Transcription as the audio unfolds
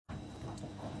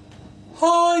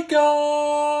Hi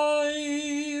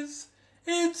guys,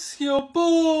 it's your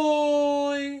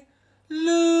boy,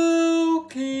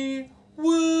 Lukey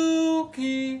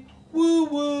Wookie Woo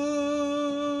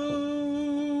Woo.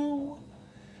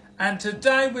 And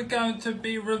today we're going to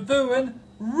be reviewing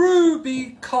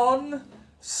Rubicon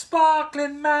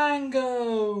Sparkling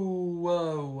Mango.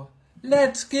 Whoa.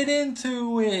 Let's get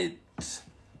into it.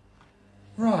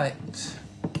 Right.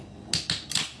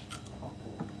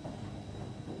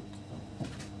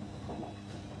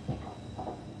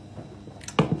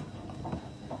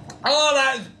 Oh,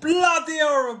 that's bloody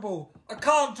horrible. I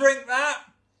can't drink that.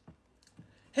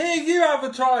 Here, you have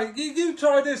a try. You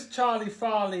try this, Charlie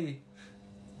Farley.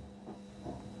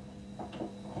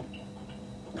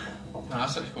 No,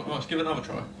 that's actually quite nice. Give it another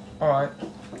try. Alright.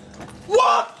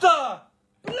 What the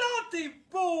bloody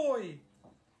boy?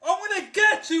 I'm going to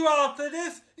get you after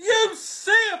this. You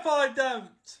see if I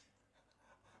don't.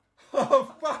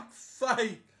 Oh, fuck's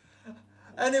sake.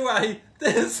 Anyway,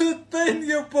 this has been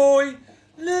your boy,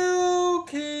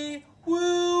 Lukey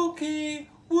Wookie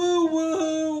Woo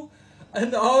Woo,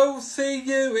 and I'll see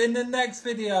you in the next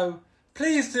video.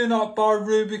 Please do not buy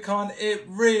Rubicon.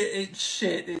 It's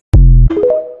shit.